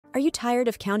Are you tired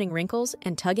of counting wrinkles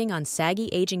and tugging on saggy,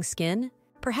 aging skin?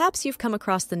 Perhaps you've come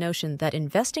across the notion that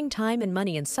investing time and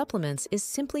money in supplements is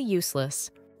simply useless.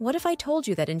 What if I told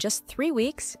you that in just 3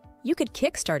 weeks, you could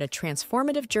kickstart a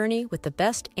transformative journey with the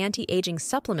best anti-aging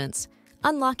supplements,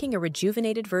 unlocking a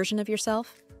rejuvenated version of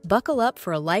yourself? Buckle up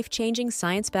for a life-changing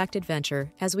science-backed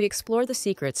adventure as we explore the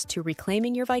secrets to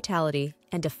reclaiming your vitality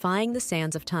and defying the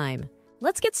sands of time.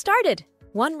 Let's get started!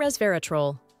 1.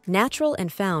 Resveratrol. Natural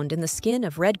and found in the skin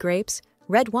of red grapes,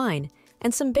 red wine,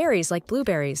 and some berries like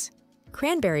blueberries,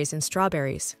 cranberries, and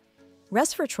strawberries.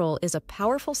 Resveratrol is a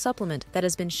powerful supplement that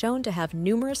has been shown to have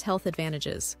numerous health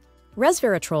advantages.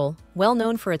 Resveratrol, well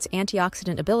known for its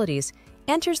antioxidant abilities,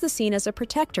 enters the scene as a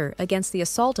protector against the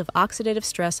assault of oxidative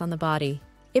stress on the body.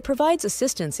 It provides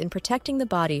assistance in protecting the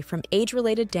body from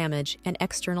age-related damage and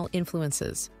external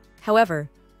influences. However,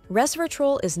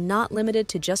 resveratrol is not limited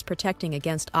to just protecting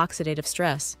against oxidative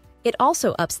stress. It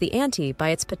also ups the ante by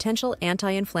its potential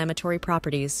anti-inflammatory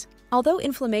properties. Although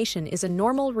inflammation is a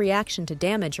normal reaction to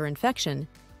damage or infection,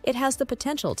 it has the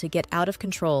potential to get out of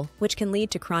control, which can lead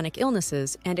to chronic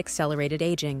illnesses and accelerated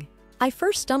aging. I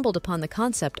first stumbled upon the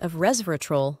concept of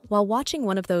resveratrol while watching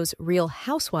one of those Real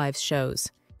Housewives shows.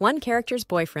 One character's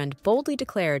boyfriend boldly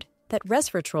declared that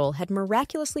resveratrol had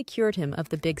miraculously cured him of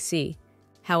the big C.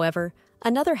 However,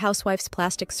 another housewife's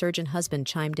plastic surgeon husband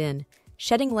chimed in,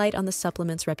 shedding light on the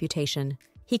supplement's reputation.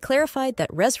 He clarified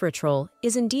that resveratrol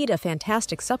is indeed a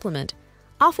fantastic supplement,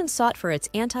 often sought for its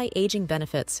anti-aging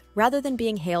benefits rather than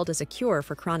being hailed as a cure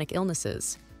for chronic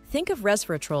illnesses. Think of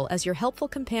resveratrol as your helpful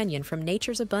companion from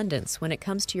nature's abundance when it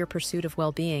comes to your pursuit of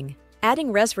well-being.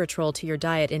 Adding resveratrol to your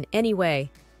diet in any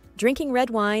way, drinking red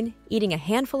wine, eating a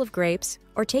handful of grapes,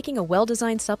 or taking a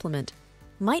well-designed supplement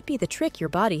might be the trick your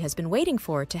body has been waiting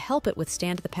for to help it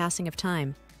withstand the passing of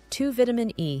time. 2.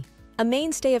 Vitamin E. A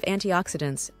mainstay of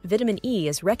antioxidants, vitamin E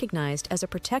is recognized as a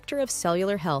protector of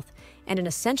cellular health and an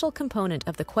essential component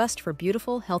of the quest for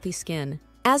beautiful, healthy skin.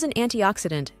 As an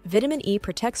antioxidant, vitamin E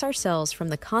protects our cells from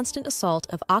the constant assault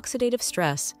of oxidative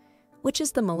stress, which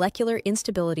is the molecular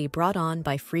instability brought on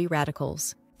by free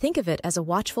radicals. Think of it as a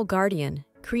watchful guardian,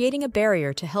 creating a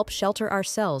barrier to help shelter our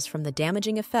cells from the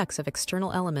damaging effects of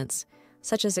external elements,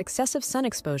 such as excessive sun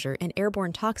exposure and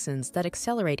airborne toxins that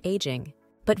accelerate aging.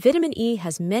 But vitamin E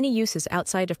has many uses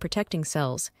outside of protecting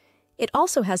cells. It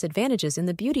also has advantages in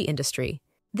the beauty industry.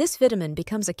 This vitamin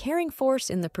becomes a caring force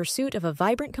in the pursuit of a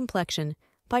vibrant complexion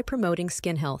by promoting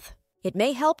skin health. It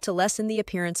may help to lessen the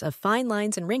appearance of fine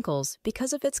lines and wrinkles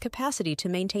because of its capacity to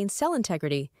maintain cell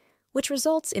integrity, which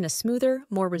results in a smoother,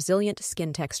 more resilient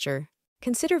skin texture.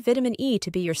 Consider vitamin E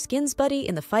to be your skin's buddy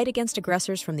in the fight against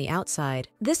aggressors from the outside.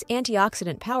 This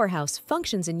antioxidant powerhouse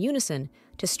functions in unison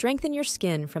to strengthen your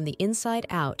skin from the inside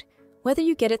out, whether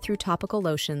you get it through topical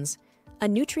lotions, a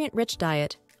nutrient-rich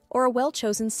diet, or a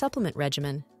well-chosen supplement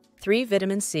regimen. 3.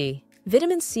 Vitamin C.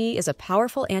 Vitamin C is a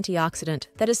powerful antioxidant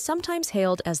that is sometimes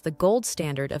hailed as the gold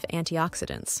standard of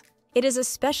antioxidants. It is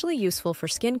especially useful for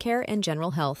skincare and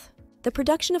general health. The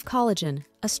production of collagen,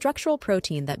 a structural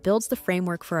protein that builds the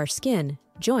framework for our skin,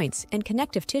 joints, and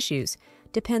connective tissues,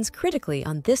 depends critically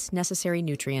on this necessary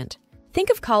nutrient. Think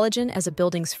of collagen as a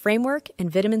building's framework and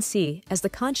vitamin C as the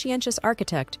conscientious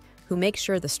architect who makes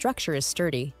sure the structure is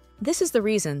sturdy. This is the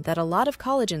reason that a lot of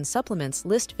collagen supplements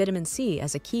list vitamin C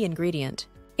as a key ingredient.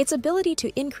 Its ability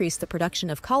to increase the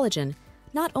production of collagen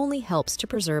not only helps to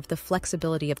preserve the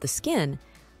flexibility of the skin,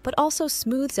 but also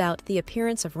smooths out the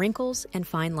appearance of wrinkles and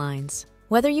fine lines.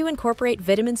 Whether you incorporate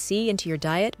vitamin C into your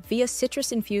diet via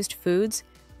citrus-infused foods,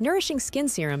 nourishing skin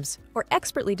serums, or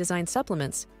expertly designed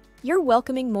supplements, you're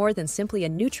welcoming more than simply a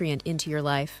nutrient into your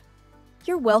life.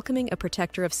 You're welcoming a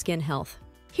protector of skin health.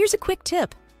 Here's a quick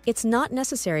tip. It's not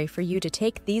necessary for you to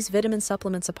take these vitamin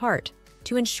supplements apart.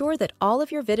 To ensure that all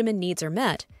of your vitamin needs are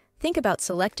met, think about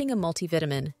selecting a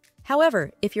multivitamin.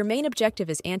 However, if your main objective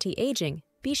is anti-aging,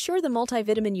 be sure the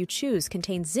multivitamin you choose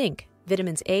contains zinc,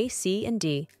 vitamins A, C, and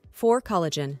D. 4.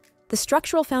 Collagen. The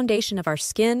structural foundation of our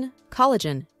skin,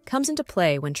 collagen, comes into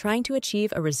play when trying to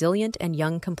achieve a resilient and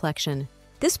young complexion.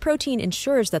 This protein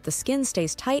ensures that the skin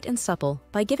stays tight and supple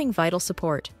by giving vital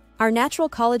support. Our natural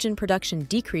collagen production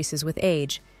decreases with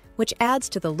age, which adds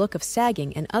to the look of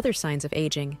sagging and other signs of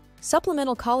aging.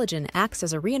 Supplemental collagen acts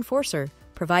as a reinforcer,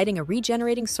 providing a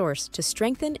regenerating source to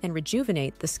strengthen and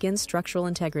rejuvenate the skin's structural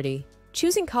integrity.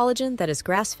 Choosing collagen that is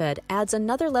grass-fed adds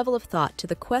another level of thought to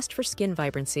the quest for skin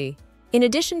vibrancy. In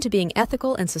addition to being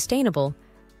ethical and sustainable,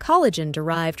 collagen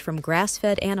derived from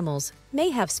grass-fed animals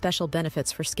may have special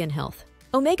benefits for skin health.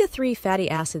 Omega-3 fatty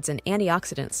acids and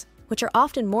antioxidants, which are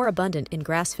often more abundant in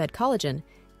grass-fed collagen,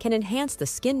 can enhance the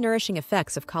skin-nourishing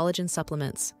effects of collagen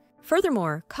supplements.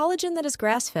 Furthermore, collagen that is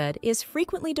grass-fed is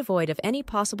frequently devoid of any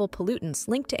possible pollutants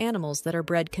linked to animals that are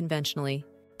bred conventionally.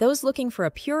 Those looking for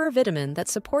a purer vitamin that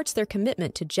supports their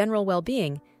commitment to general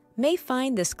well-being may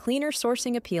find this cleaner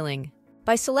sourcing appealing.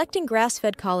 By selecting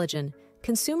grass-fed collagen,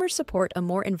 consumers support a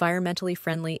more environmentally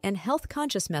friendly and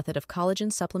health-conscious method of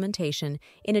collagen supplementation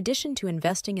in addition to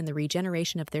investing in the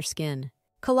regeneration of their skin.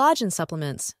 Collagen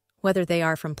supplements, whether they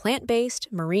are from plant-based,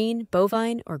 marine,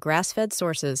 bovine, or grass-fed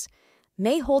sources,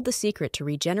 may hold the secret to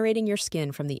regenerating your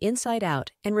skin from the inside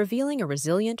out and revealing a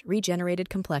resilient, regenerated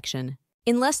complexion.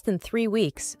 In less than 3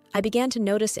 weeks, I began to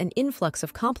notice an influx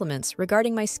of compliments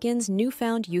regarding my skin's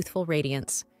newfound youthful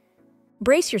radiance.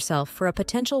 Brace yourself for a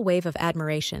potential wave of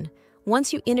admiration.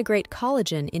 Once you integrate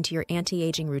collagen into your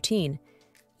anti-aging routine,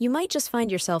 you might just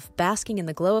find yourself basking in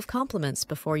the glow of compliments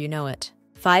before you know it.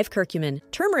 5. Curcumin.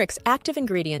 Turmeric's active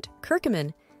ingredient,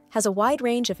 curcumin, has a wide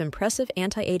range of impressive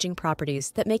anti-aging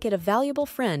properties that make it a valuable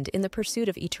friend in the pursuit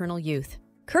of eternal youth.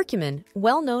 Curcumin,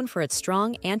 well known for its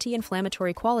strong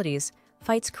anti-inflammatory qualities,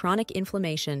 fights chronic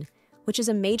inflammation, which is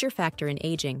a major factor in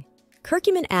aging.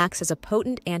 Curcumin acts as a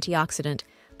potent antioxidant,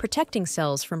 protecting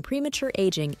cells from premature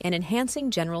aging and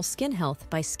enhancing general skin health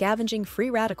by scavenging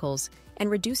free radicals and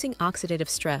reducing oxidative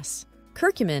stress.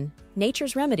 Curcumin,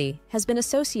 nature's remedy, has been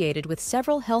associated with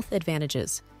several health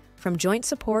advantages, from joint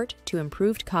support to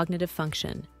improved cognitive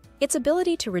function. Its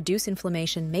ability to reduce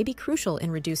inflammation may be crucial in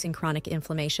reducing chronic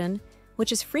inflammation,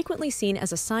 which is frequently seen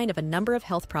as a sign of a number of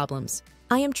health problems.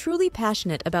 I am truly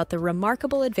passionate about the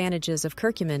remarkable advantages of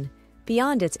curcumin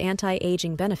beyond its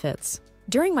anti-aging benefits.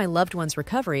 During my loved one's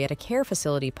recovery at a care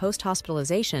facility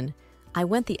post-hospitalization, I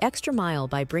went the extra mile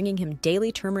by bringing him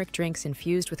daily turmeric drinks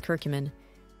infused with curcumin.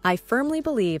 I firmly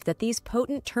believe that these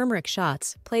potent turmeric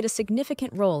shots played a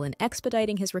significant role in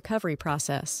expediting his recovery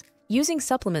process. Using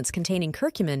supplements containing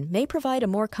curcumin may provide a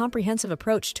more comprehensive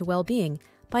approach to well-being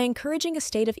by encouraging a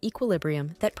state of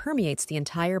equilibrium that permeates the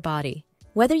entire body.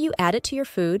 Whether you add it to your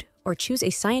food or choose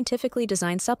a scientifically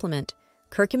designed supplement,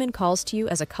 curcumin calls to you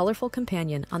as a colorful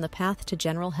companion on the path to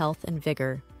general health and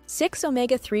vigor. 6.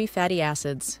 Omega-3 fatty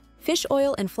acids. Fish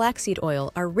oil and flaxseed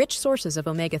oil are rich sources of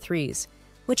omega-3s,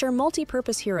 which are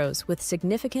multi-purpose heroes with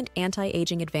significant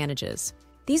anti-aging advantages.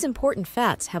 These important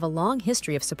fats have a long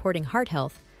history of supporting heart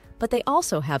health, but they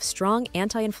also have strong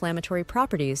anti-inflammatory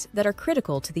properties that are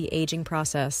critical to the aging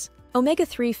process.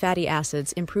 Omega-3 fatty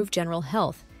acids improve general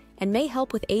health and may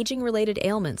help with aging-related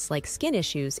ailments like skin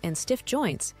issues and stiff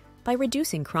joints by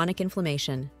reducing chronic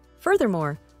inflammation.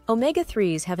 Furthermore,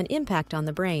 omega-3s have an impact on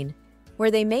the brain,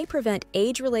 where they may prevent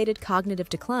age-related cognitive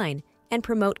decline and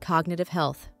promote cognitive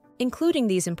health. Including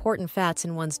these important fats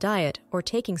in one's diet or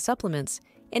taking supplements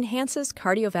enhances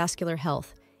cardiovascular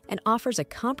health and offers a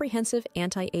comprehensive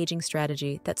anti-aging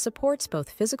strategy that supports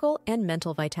both physical and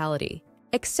mental vitality.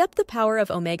 Accept the power of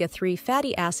omega-3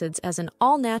 fatty acids as an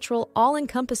all-natural,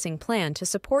 all-encompassing plan to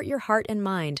support your heart and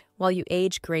mind while you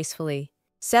age gracefully.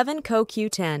 7.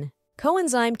 CoQ10.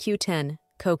 Coenzyme Q10,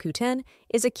 CoQ10,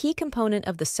 is a key component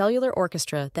of the cellular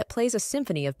orchestra that plays a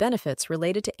symphony of benefits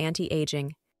related to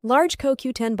anti-aging. Large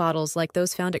CoQ10 bottles like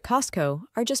those found at Costco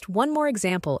are just one more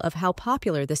example of how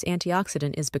popular this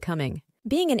antioxidant is becoming.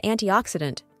 Being an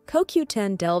antioxidant,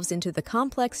 CoQ10 delves into the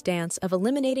complex dance of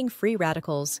eliminating free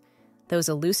radicals, those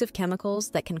elusive chemicals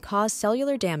that can cause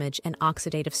cellular damage and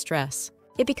oxidative stress.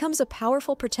 It becomes a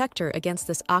powerful protector against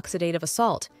this oxidative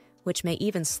assault, which may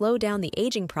even slow down the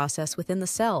aging process within the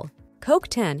cell.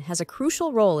 CoQ10 has a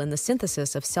crucial role in the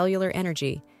synthesis of cellular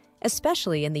energy,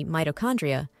 especially in the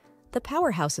mitochondria, the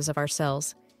powerhouses of our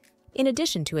cells. In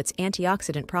addition to its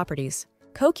antioxidant properties,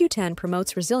 CoQ10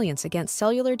 promotes resilience against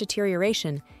cellular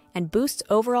deterioration and boosts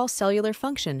overall cellular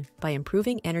function by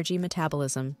improving energy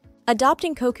metabolism.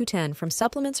 Adopting CoQ10 from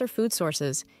supplements or food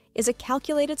sources is a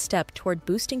calculated step toward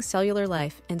boosting cellular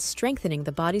life and strengthening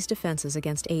the body's defenses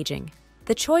against aging.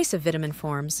 The choice of vitamin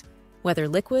forms, whether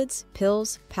liquids,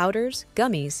 pills, powders,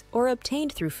 gummies, or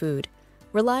obtained through food,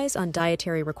 relies on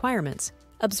dietary requirements,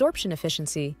 absorption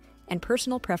efficiency, and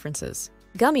personal preferences.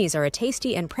 Gummies are a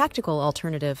tasty and practical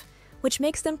alternative, which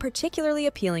makes them particularly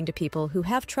appealing to people who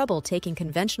have trouble taking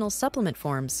conventional supplement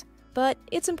forms. But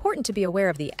it's important to be aware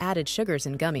of the added sugars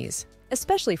in gummies,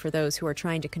 especially for those who are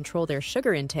trying to control their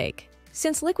sugar intake.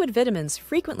 Since liquid vitamins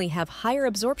frequently have higher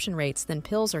absorption rates than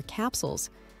pills or capsules,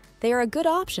 they are a good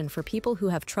option for people who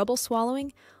have trouble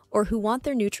swallowing or who want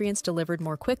their nutrients delivered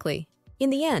more quickly.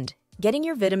 In the end, getting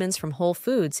your vitamins from whole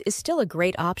foods is still a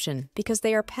great option because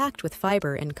they are packed with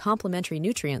fiber and complementary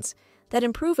nutrients that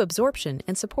improve absorption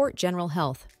and support general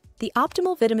health. The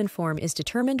optimal vitamin form is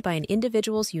determined by an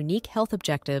individual's unique health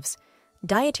objectives,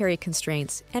 dietary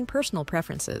constraints, and personal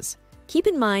preferences. Keep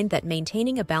in mind that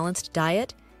maintaining a balanced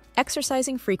diet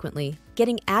Exercising frequently,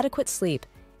 getting adequate sleep,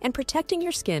 and protecting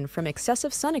your skin from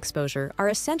excessive sun exposure are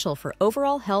essential for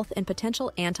overall health and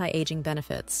potential anti-aging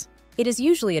benefits. It is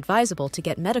usually advisable to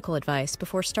get medical advice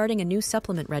before starting a new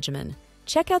supplement regimen.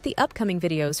 Check out the upcoming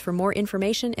videos for more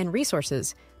information and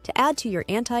resources to add to your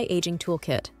anti-aging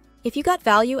toolkit. If you got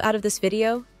value out of this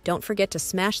video, don't forget to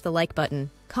smash the like button,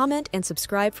 comment, and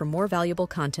subscribe for more valuable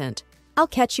content. I'll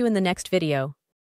catch you in the next video.